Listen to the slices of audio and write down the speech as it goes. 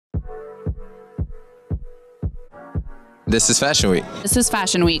This is Fashion Week. This is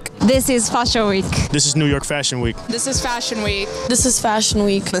Fashion Week. This is Fashion Week. This is New York Fashion Week. This is Fashion Week. This is Fashion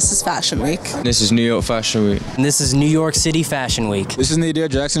Week. This is Fashion Week. This is New York Fashion Week. And this is New York City Fashion Week. This is Nadir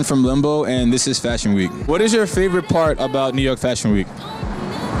Jackson from Limbo, and this is Fashion Week. What is your favorite part about New York Fashion Week?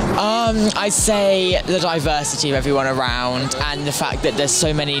 I'd say the diversity of everyone around and the fact that there's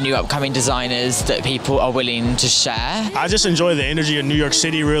so many new upcoming designers that people are willing to share. I just enjoy the energy of New York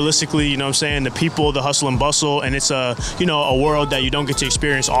City, realistically, you know what I'm saying? The people, the hustle and bustle, and it's a world that you don't get to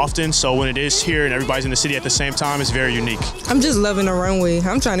experience often. So when it is here and everybody's in the city at the same time, it's very unique. I'm just loving the runway.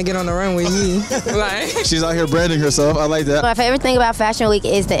 I'm trying to get on the runway, She's out here branding herself. I like that. My favorite thing about Fashion Week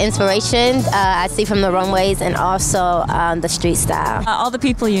is the inspiration I see from the runways and also the street style. All the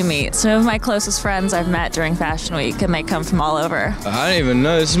people you meet. Some of my closest friends I've met during Fashion Week, and they come from all over. I don't even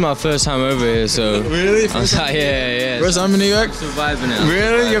know. This is my first time over here, so. Really? Yeah. First time in New York? Surviving it.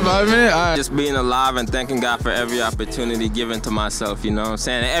 Really? You're vibing it? All right. Just being alive and thanking God for every opportunity given to myself, you know what I'm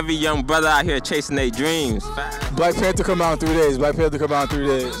saying? And every young brother out here chasing their dreams. Black Panther come out in 3 days. Black Panther come out in 3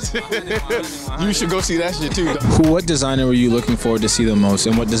 days. You should go see that shit too. What designer were you looking forward to see the most,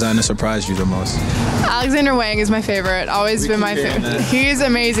 and what designer surprised you the most? Alexander Wang is my favorite. Always been my favorite. He's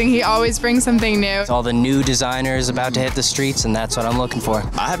amazing. He always brings something new. All the new designers about to hit the streets, and that's what I'm looking for.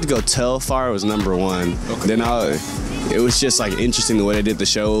 I have to go Telfar was #1. Okay. Then it was just like interesting the way they did the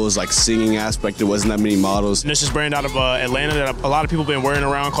show. It was like singing aspect. There wasn't that many models. This is a brand out of Atlanta that a lot of people been wearing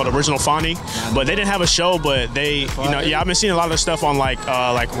around called Original Fani, but they didn't have a show. But they, I've been seeing a lot of stuff on like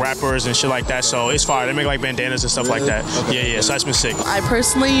rappers and shit like that. So it's fire. They make like bandanas and stuff like that. Yeah. So that's been sick. I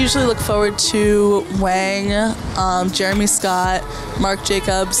personally usually look forward to Wang, Jeremy Scott, Marc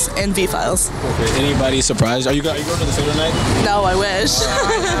Jacobs, and V-Files. Okay. Anybody surprised? Are you going to the show tonight? No, I wish.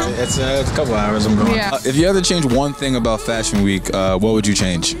 It's a couple hours. I'm going. Yeah. If you had to change one thing about Fashion Week, what would you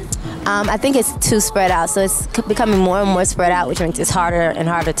change? I think it's too spread out, so it's becoming more and more spread out, which means it's harder and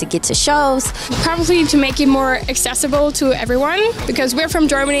harder to get to shows. Probably to make it more accessible to everyone, because we're from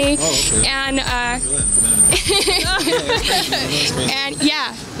Germany, and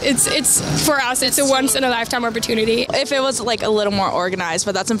yeah, it's for us. It's a once in a lifetime opportunity. If it was like a little more organized,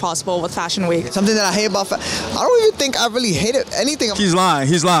 but that's impossible with Fashion Week. Something that I hate about I don't even think I really hated anything. He's lying.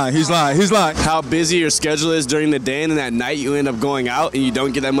 How busy your schedule is during the day, and then at night you end up going out and you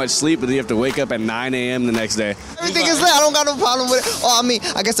don't get that much sleep, and then you have to wake up at 9 a.m. the next day. Everything is lit. I don't got no problem with it. Oh, I mean,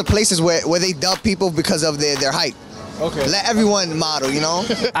 I guess the places where they dub people because of their height. Okay. Let everyone model, you know?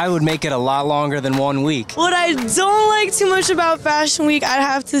 I would make it a lot longer than 1 week. What I don't like too much about Fashion Week, I'd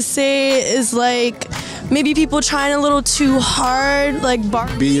have to say, is like maybe people trying a little too hard, like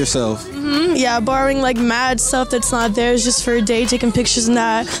Be yourself. Yeah, borrowing like mad stuff that's not theirs just for a day, taking pictures and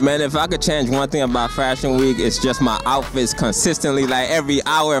that. Man, if I could change one thing about Fashion Week, it's just my outfits consistently. Like every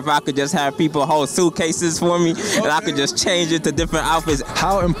hour, if I could just have people hold suitcases for me, and I could just change it to different outfits.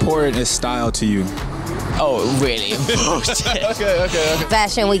 How important is style to you? Oh, really important. Okay.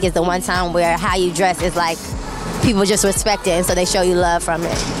 Fashion Week is the one time where how you dress is like people just respect it, and so they show you love from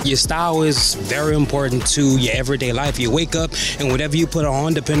it. Your style is very important to your everyday life. You wake up and whatever you put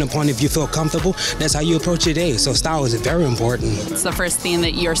on, depending upon if you feel comfortable, that's how you approach your day. So style is very important. It's the first thing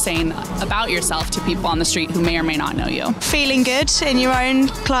that you're saying about yourself to people on the street who may or may not know you. Feeling good in your own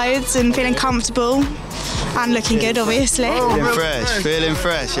clothes and feeling comfortable and looking good, obviously. Feeling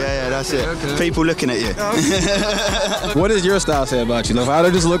fresh. Yeah, that's it. People looking at you. What does your style say about you? Like, if I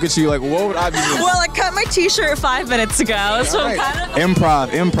just look at you, like, what would I be doing? Well, I cut my t-shirt 5 minutes ago, so I'm kind of...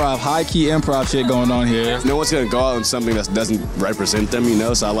 Improv, high-key improv shit going on here. No one's gonna go out in something that doesn't represent them, you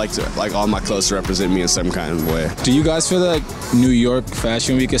know. So I like all my clothes to represent me in some kind of way. Do you guys feel like New York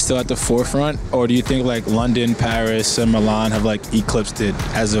Fashion Week is still at the forefront, or do you think like London, Paris, and Milan have like eclipsed it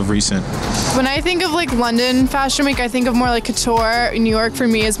as of recent? When I think of like London Fashion Week, I think of more like couture. New York for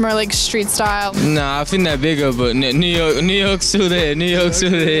me is more like street style. Nah, I think that bigger, but New York's still there.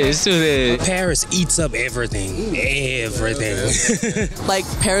 It's still there. Paris eats up everything. Like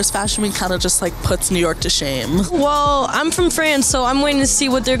Paris Fashion Week kind of just like puts New York to shame. Well, I'm from France, so I'm waiting to see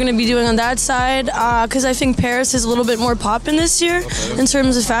what they're going to be doing on that side, because I think Paris is a little bit more poppin' this year in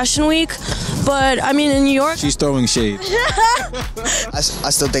terms of Fashion Week. But I mean, in New York, She's throwing shade. I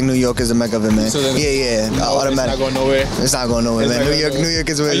still think New York is the mecca of it, man. Yeah. Automatic. It's not going nowhere. It's not going nowhere, man. New York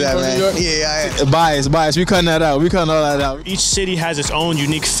is where it's at, man. Yeah. Bias. We cutting that out. We cutting all that out. Each city has its own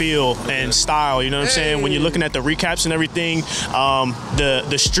unique feel and style, you know what I'm saying? When you're looking at the recaps and everything,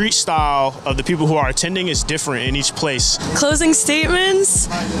 the street style of the people who are attending is different in each place. closing statements,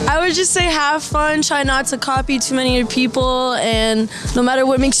 I would just say have fun, try not to copy too many people, and no matter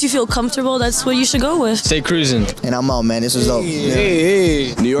what makes you feel comfortable, that's what you should go with. Stay cruising. And I'm out, man. This was dope.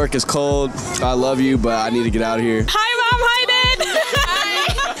 Hey. New York is cold. I love you, but I need to get out of here. Hi, Mom.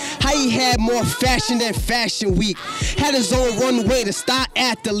 he had more fashion than Fashion Week. Had his own runway to star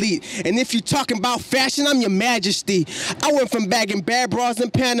athlete. And if you're talking about fashion, I'm your majesty. I went from bagging bad bras in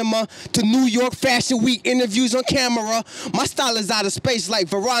Panama to New York Fashion Week interviews on camera. My style is out of space like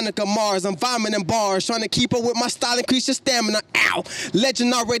Veronica Mars. I'm vomiting bars, trying to keep up with my style, increase your stamina. Ow!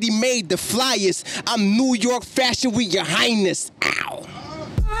 Legend already made the flyers. I'm New York Fashion Week, your highness. Ow!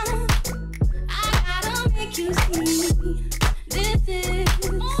 I gotta make you see this is